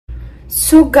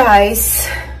So guys,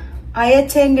 I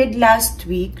attended last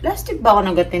week. Last week ba ako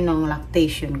nag-attend ng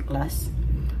lactation class?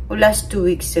 O last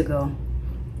 2 weeks ago?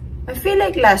 I feel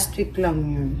like last week lang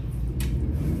yun.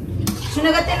 So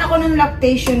nag-attend ako ng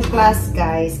lactation class,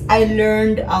 guys. I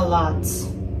learned a lot.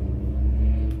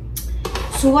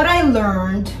 So what I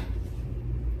learned,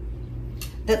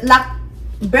 that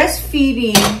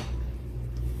breastfeeding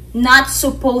not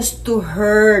supposed to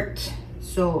hurt.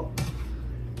 So,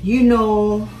 you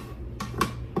know,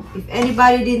 if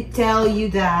anybody didn't tell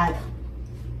you that,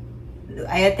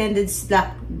 I attended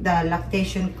the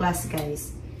lactation class,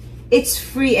 guys. It's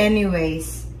free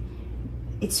anyways.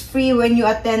 It's free when you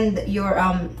attend your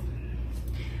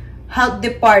health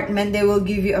department. They will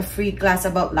give you a free class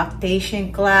about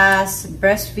lactation class,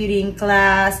 breastfeeding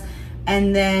class,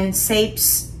 and then safe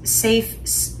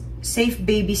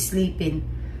baby sleeping.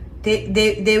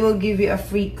 They will give you a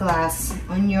free class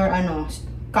on your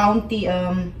county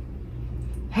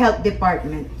health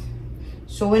department.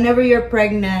 So whenever you're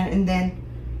pregnant, and then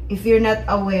if you're not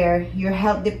aware, your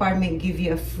health department give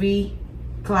you a free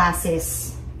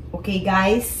classes. Okay,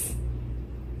 guys?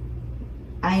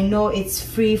 I know it's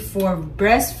free for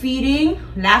breastfeeding,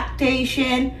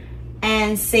 lactation,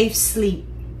 and safe sleep.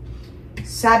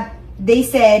 They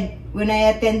said when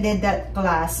I attended that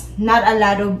class, not a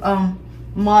lot of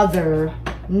mother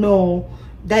know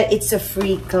that it's a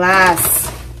free class.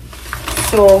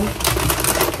 So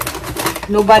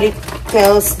nobody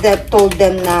told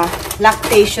them na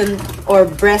lactation or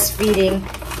breastfeeding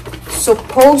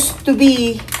supposed to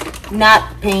be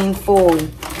not painful.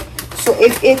 So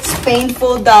if it's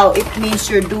painful daw, it means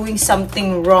you're doing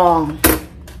something wrong.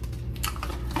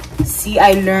 See,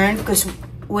 I learned because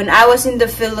when I was in the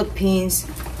Philippines,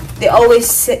 they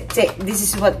always say, this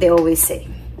is what they always say.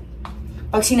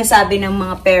 Pag sinasabi ng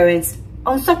mga parents,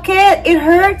 "Oh, sakit, it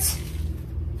hurts."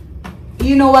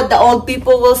 You know what the old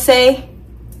people will say?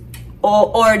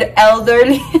 Or the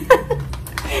elderly.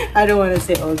 I don't want to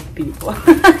say old people.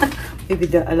 Maybe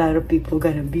a lot of people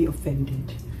gonna be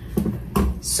offended.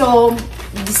 So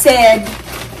they said,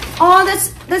 "Oh,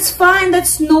 that's fine.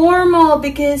 That's normal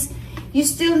because you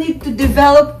still need to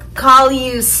develop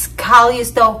callus. Callus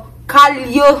though,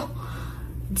 callus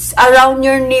around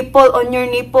your nipple, on your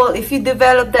nipple. If you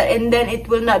develop that, and then it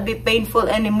will not be painful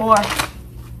anymore."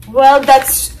 Well,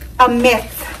 that's a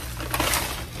myth.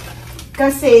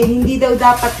 Kasi hindi daw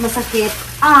dapat masakit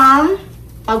ang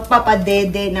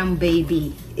pagpapadede ng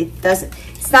baby.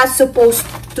 It's not supposed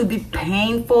to be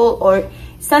painful, or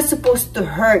it's not supposed to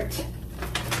hurt.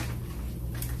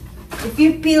 If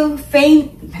you feel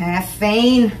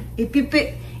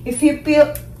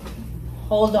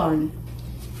hold on.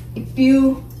 If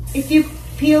you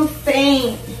feel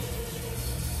pain,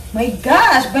 my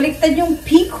gosh, baliktad yung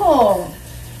piko.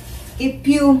 If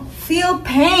you feel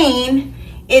pain,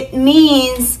 it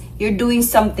means you're doing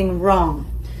something wrong.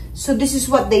 So this is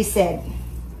what they said.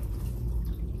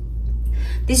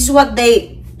 This is what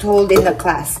they told in the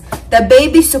class. The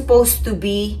baby's supposed to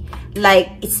be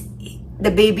like,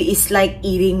 the baby is like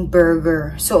eating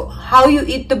burger. So how you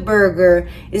eat the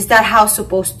burger, is that how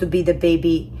supposed to be the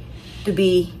baby to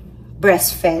be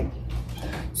breastfed?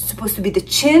 It's supposed to be the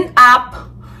chin up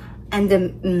and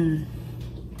then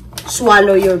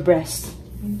swallow your breast.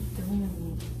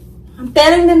 I'm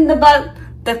telling them about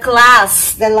the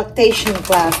class, the lactation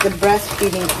class, the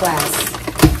breastfeeding class.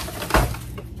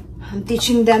 I'm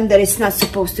teaching them that it's not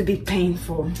supposed to be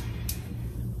painful.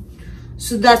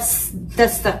 So that's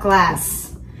the class.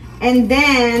 And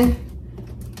then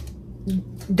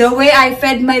the way I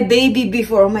fed my baby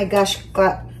before, oh my gosh,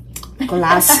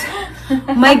 class.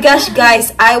 My gosh,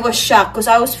 guys, I was shocked because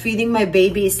I was feeding my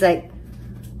baby. It's like,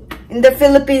 in the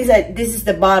Philippines, this is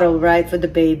the bottle, right, for the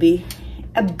baby.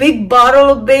 A big bottle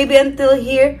of baby until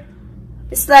here.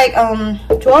 It's like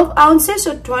 12 ounces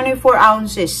or 24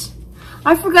 ounces.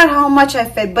 I forgot how much I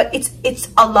fed, but it's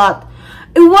a lot.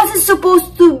 It wasn't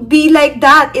supposed to be like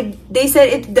that. They said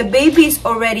if the baby is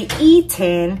already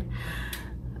eating,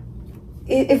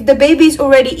 if the baby is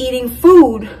already eating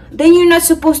food, then you're not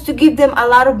supposed to give them a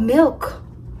lot of milk.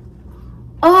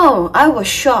 Oh, I was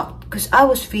shocked because I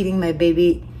was feeding my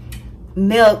baby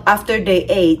milk after they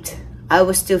ate. I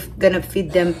was still gonna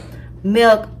feed them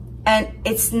milk, and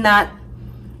it's not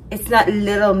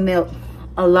little milk,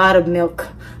 a lot of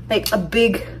milk, like a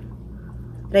big,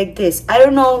 like this. I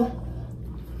don't know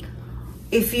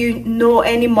if you know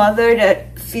any mother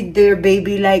that feed their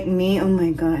baby like me. Oh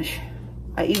my gosh,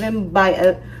 I even buy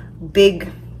a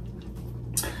big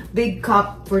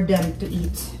cup for them to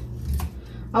eat.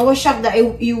 I was shocked that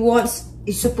you're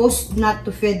supposed not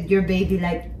to feed your baby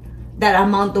like that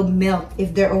amount of milk if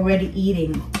they're already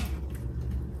eating.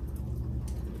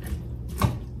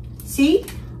 See?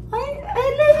 I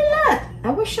learned a lot.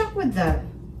 I was shocked with that.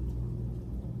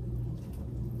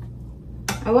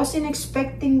 I wasn't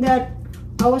expecting that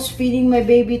I was feeding my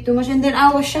baby too much, and then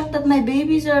I was shocked that my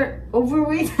babies are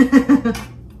overweight.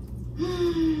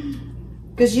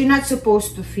 Because you're not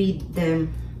supposed to feed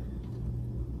them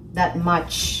that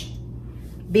much.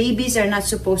 Babies are not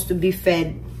supposed to be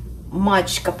fed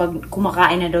much kapag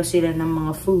kumakain na daw sila ng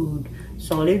mga food.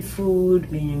 Solid food,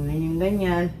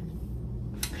 ganyan.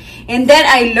 And then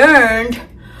I learned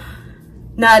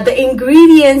na the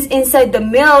ingredients inside the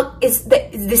milk is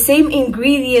the same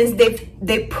ingredients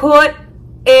they put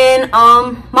in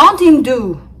Mountain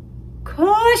Dew.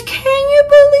 Gosh, can you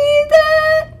believe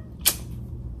that?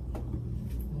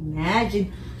 Imagine.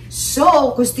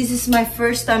 So, because this is my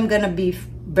first time gonna be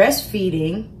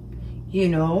breastfeeding, you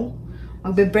know,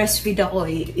 magbe-breastfeed ako.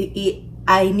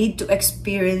 I need to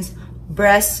experience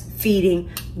breastfeeding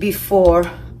before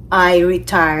I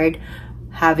retired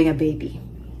having a baby.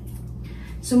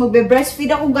 So,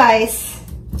 magbe-breastfeed ako, guys.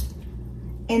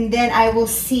 And then I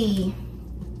will see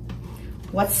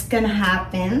what's gonna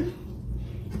happen.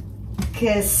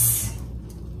 Because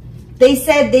they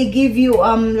said they give you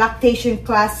lactation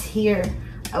class here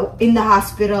in the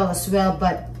hospital as well,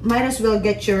 but might as well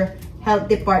get your health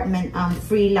department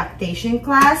free lactation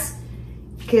class,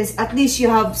 because at least you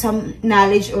have some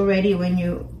knowledge already when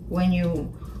you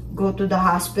go to the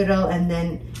hospital. And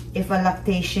then if a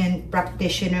lactation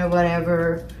practitioner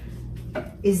whatever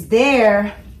is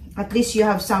there, at least you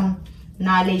have some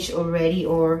knowledge already,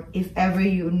 or if ever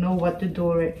you know what to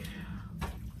do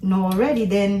already,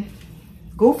 then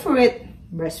go for it,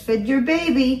 breastfeed your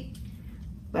baby.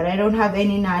 But I don't have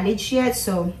any knowledge yet,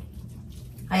 so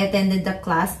I attended the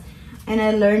class and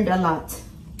I learned a lot.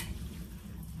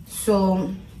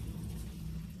 So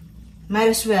might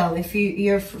as well, if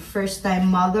you're first time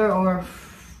mother or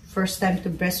first time to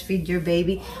breastfeed your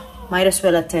baby, might as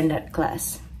well attend that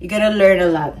class. You're gonna learn a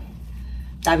lot.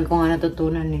 Dami ko nga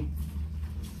natutunan eh.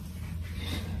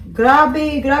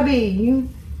 Grabe. Yung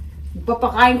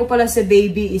papakain ko pala sa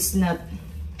baby is not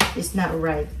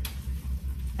right.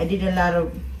 I did a lot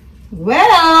of,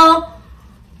 well,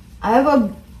 I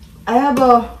have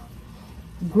a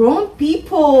grown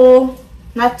people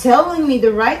not telling me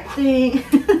the right thing.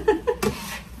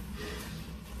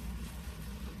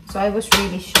 So I was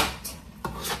really shocked.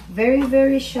 Very,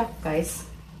 very shocked, guys.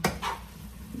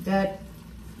 That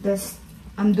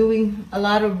I'm doing a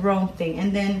lot of wrong thing.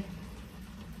 And then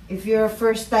if you're a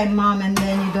first time mom and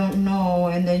then you don't know,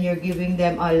 and then you're giving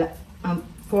them a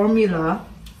formula,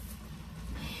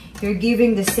 you're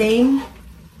giving the same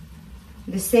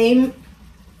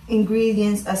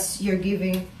ingredients as you're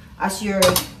giving as your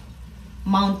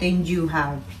Mountain Dew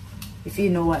have. If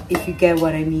you get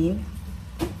what I mean.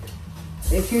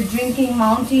 If you're drinking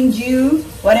Mountain Dew,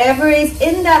 whatever is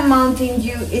in that Mountain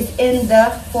Dew is in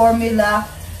the formula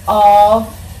of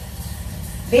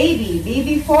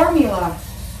baby formula.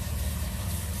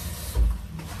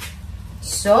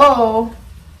 So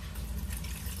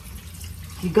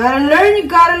you gotta learn.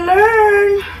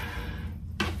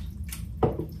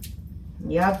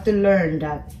 You have to learn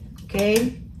that,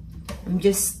 okay? I'm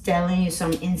just telling you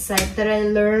some insight that I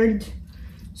learned.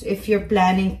 So if you're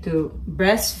planning to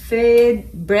breastfeed,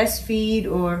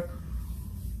 or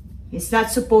it's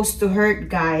not supposed to hurt,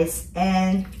 guys,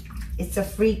 and it's a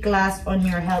free class on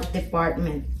your health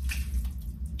department,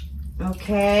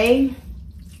 okay?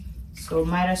 So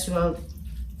might as well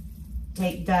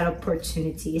take that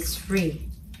opportunity. It's free.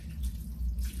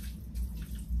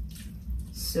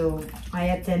 So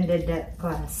I attended that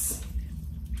class.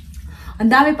 Ang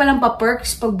dami palang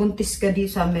pa-perks pag buntis ka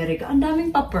dito sa Amerika. Ang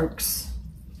daming pa-perks.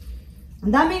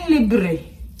 Ang daming libre.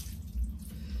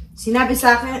 Sinabi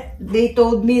sa akin, they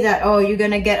told me that, oh, you're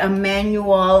gonna get a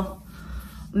manual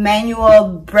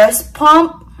breast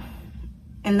pump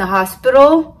in the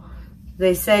hospital.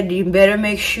 They said, you better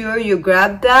make sure you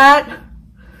grab that.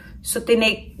 So,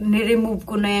 ni-remove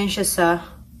ko na yan siya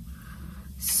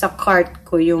sa cart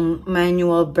ko, yung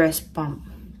manual breast pump.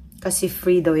 Kasi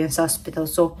free daw yan sa hospital.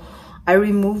 So, I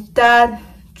removed that.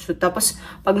 So, tapos,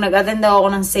 pag nag-attend ako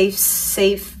ng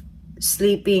safe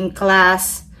sleeping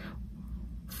class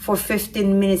for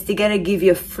 15 minutes, they gotta give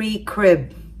you a free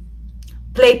crib.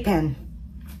 Playpen.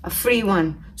 A free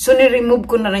one. So, ni-remove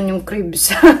ko na rin yung crib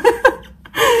sa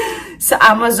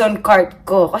Amazon cart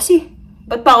ko. Kasi,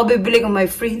 ba't pa ako bibili kung may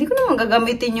free? Hindi ko naman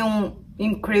gagamitin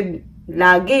yung crib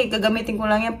lagi. Gagamitin ko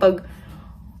lang yan pag,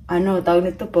 tawag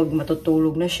nito, pag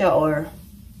matutulog na siya or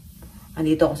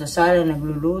andito ako sa sala,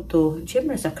 nagluluto.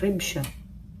 Siyempre, sa crib siya.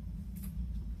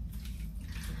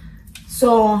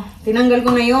 So, tinanggal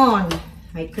ko na yon.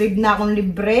 May crib na akong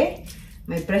libre.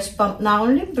 May breast pump na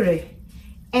akong libre.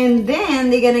 And then,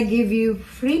 they're gonna give you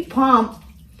free pump.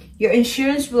 Your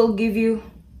insurance will give you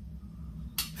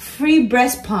free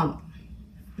breast pump.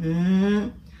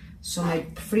 So,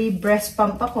 may free breast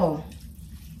pump ako.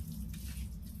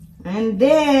 And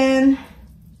then,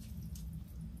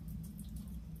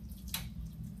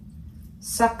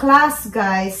 sa class,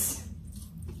 guys,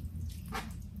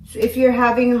 so if you're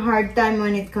having a hard time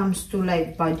when it comes to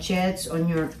like budgets on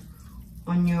your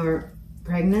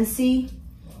pregnancy,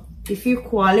 if you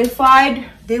qualified,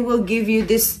 they will give you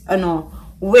this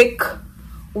week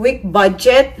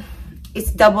budget. It's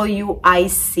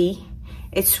WIC.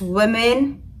 It's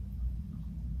women.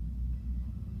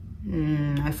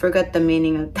 I forgot the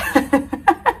meaning of that.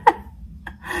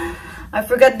 I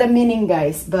forgot the meaning,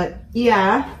 guys, but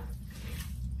yeah,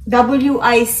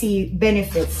 WIC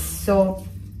benefits. So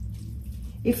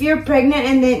if you're pregnant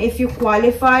and then if you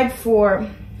qualified for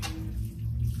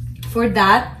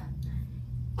that,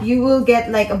 you will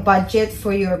get like a budget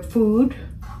for your food.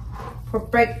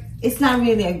 It's not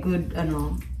really a good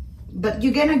but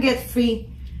you're gonna get free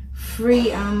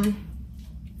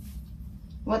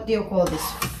what do you call this,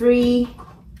 free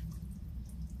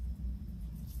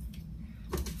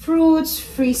fruits,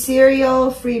 free cereal,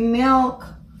 free milk.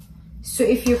 So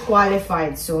if you're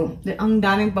qualified, so ang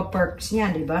daming pa perks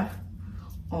niya, di ba?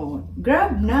 Oh,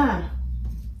 grab na.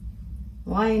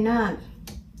 Why not?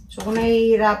 So kung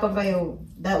nahihirapan kayo,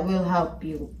 that will help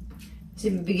you. Kasi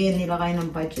bibigyan nila kayo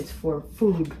ng budget for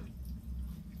food.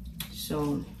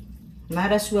 So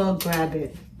might as well grab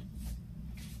it.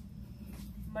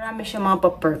 Marami siya mga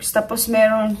pa-perks. Tapos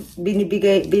meron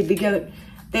bibigyan,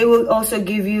 they will also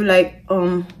give you like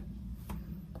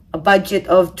a budget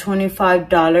of $25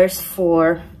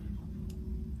 for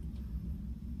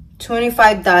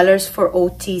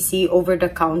OTC, over the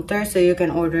counter, so you can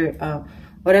order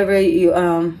whatever you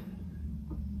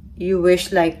wish,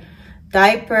 like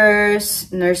diapers,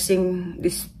 nursing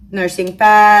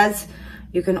pads.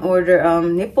 You can order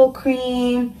nipple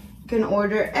cream. You can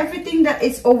order everything that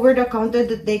is over the counter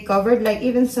that they covered, like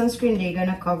even sunscreen, they're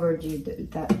gonna cover you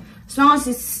that, as long as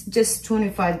it's just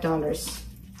 $25.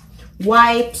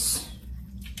 Wipes.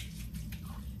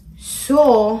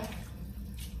 So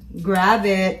grab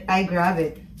it. I grab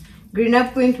it. Green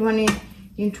up ko yung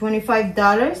 $25.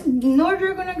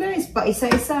 In-order ko na, guys, pa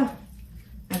isa-isa.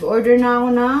 Nag-order na ako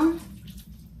ng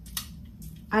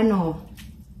ano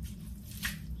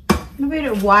ba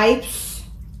yun? Wipes.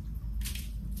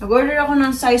 Nag-order ako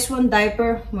ng size 1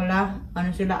 diaper. Wala.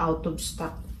 Sila, out of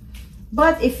stock.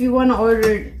 But if you wanna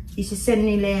order, isisend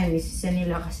nila yan. Isisend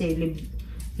nila kasi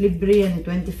libre yan.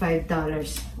 $25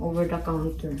 over the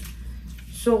counter.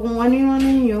 So, kung ano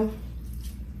nyo,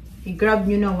 i-grab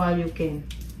nyo na while you can.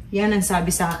 Yan ang sabi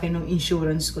sa akin ng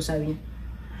insurance ko. Sabi niya,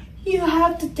 you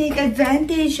have to take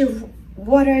advantage of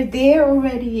what are there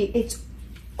already. It's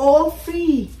all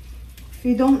free. If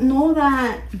you don't know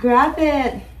that, grab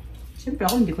it. Siyempre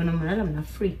ako, hindi ko naman alam na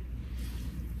free.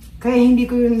 Kaya hindi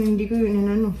ko yun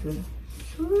free.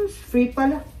 So, free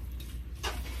pala.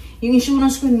 Yung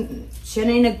insurance ko, siya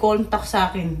na yung nag-contact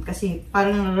sa akin. Kasi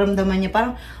parang nararamdaman niya,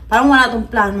 parang wala tong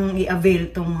planong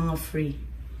i-avail tong mga free.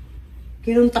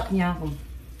 Kinuntak niya ako.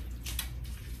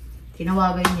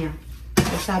 Tinawagan niya.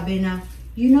 So, sabi na,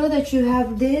 you know that you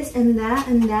have this and that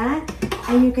and that,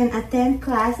 and you can attend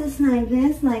classes like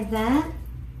this, like that.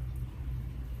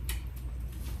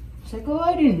 It's like, oh,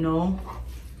 I didn't know.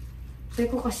 It's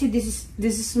like, oh, kasi this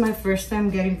is my first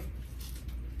time getting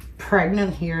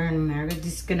pregnant here in America.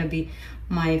 This is gonna be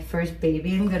my first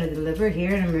baby I'm gonna deliver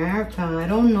here in America. I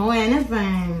don't know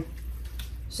anything.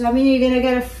 So I mean, you're gonna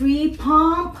get a free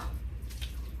pump.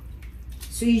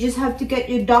 So you just have to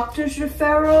get your doctor's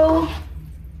referral.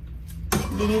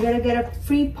 Then you're gonna get a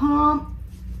free pump,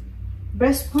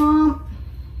 breast pump.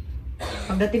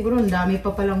 Pagdating ko ron, dami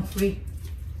pa palang free.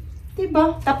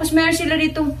 Diba? Tapos meron sila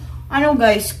ditong,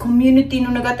 guys, community.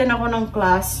 Nung nag-attend ako ng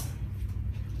class,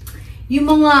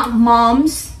 yung mga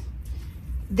moms,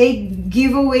 they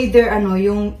give away their,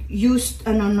 yung used,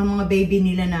 ng mga baby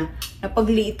nila na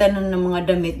napagliitan ng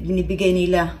mga damit, binibigay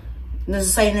nila.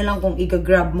 Nasasay na lang kung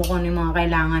i-grab mo kung ano yung mga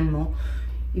kailangan mo.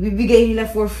 Ibibigay nila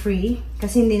for free,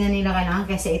 kasi hindi na nila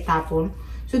kailangan kasi itapon.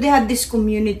 So, they have this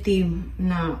community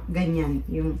na ganyan,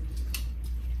 yung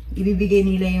ibibigay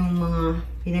nila yung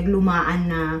mga pinaglumaan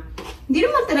na, hindi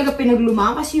naman talaga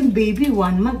pinaglumaan kasi yung baby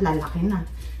 1 month, lalaki na.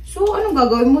 So, anong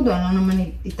gagawin mo doon? Ano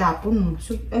naman itapon mo?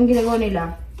 So, ang ginagawa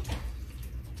nila,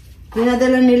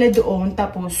 dinadala nila doon,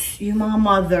 tapos yung mga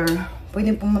mother,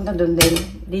 pwedeng pumunta doon din.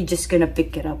 They just gonna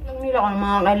pick it up. Alam nila kung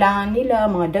mga kailangan nila,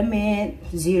 mga damit,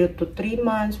 0 to 3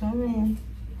 months,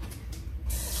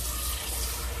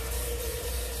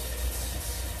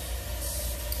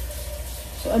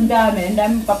 So, ang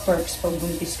dami pa perks pag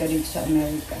buntis ka dito sa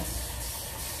Amerika.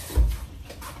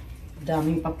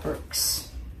 Daming pa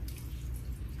perks.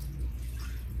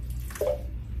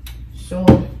 So,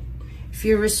 if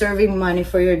you're reserving money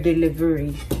for your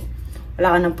delivery,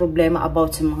 wala ka ng problema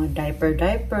about sa mga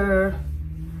diaper.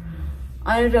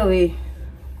 Ano daw eh.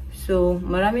 So,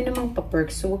 marami namang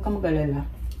pa-perks. So, huwag ka mag-alala.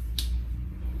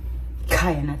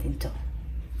 Kaya natin to.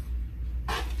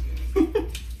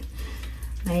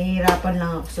 Nahihirapan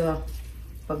lang ako sa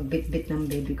pagbit-bit ng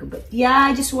baby ko. But yeah,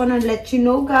 I just wanna let you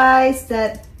know, guys,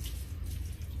 that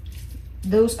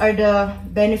those are the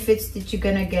benefits that you're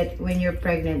gonna get when you're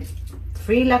pregnant.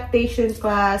 Free lactation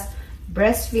class,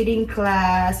 breastfeeding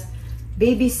class,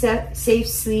 baby safe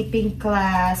sleeping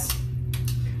class,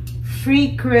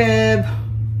 free crib,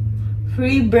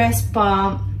 free breast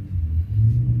pump.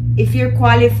 If you're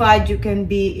qualified, you can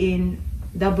be in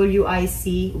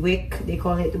WIC, WIC, they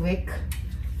call it WIC.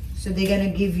 So they're gonna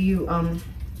give you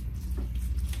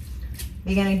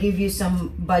some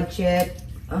budget,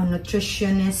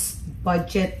 nutritionist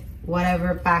budget,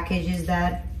 whatever package is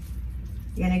that.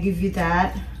 They're gonna give you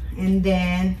that, and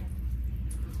then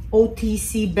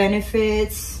OTC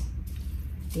benefits.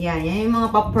 Yan yung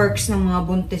mga pa-perks ng mga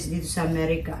buntis dito sa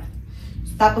Amerika.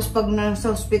 Tapos pag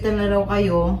nasa hospital na daw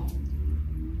kayo,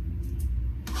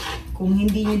 kung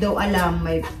hindi nyo daw alam,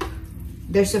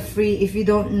 there's a free, if you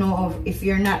don't know, if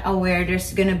you're not aware,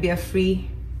 there's gonna be a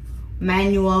free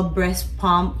manual breast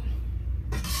pump.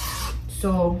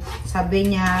 So,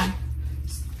 sabi niya,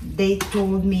 they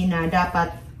told me na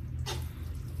dapat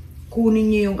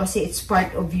kunin nyo yung kasi it's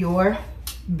part of your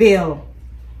bill.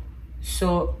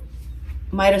 So,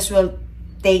 might as well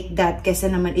take that kesa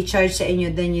naman i-charge sa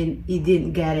inyo, then you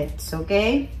didn't get it. So,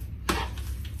 okay?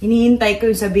 Hinihintay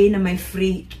ko yung sabihin na may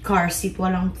free car seat.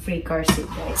 Walang free car seat,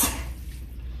 guys.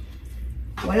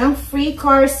 Walang free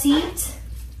car seat.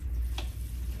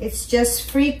 It's just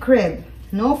free crib.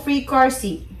 No free car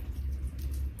seat.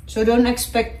 So, don't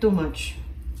expect too much.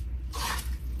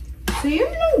 So, yun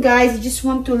lang, guys. I just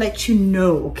want to let you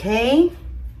know, okay?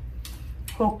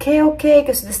 Okay,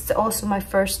 because this is also my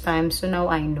first time, so now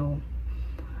I know.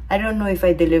 I don't know if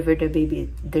I deliver the baby.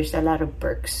 There's a lot of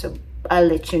perks, so I'll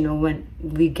let you know when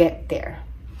we get there.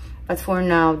 But for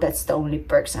now, that's the only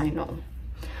perks I know.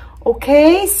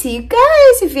 Okay, see you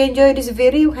guys. If you enjoyed this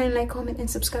video, kindly like, comment, and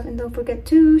subscribe. And don't forget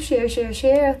to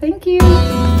share. Thank you.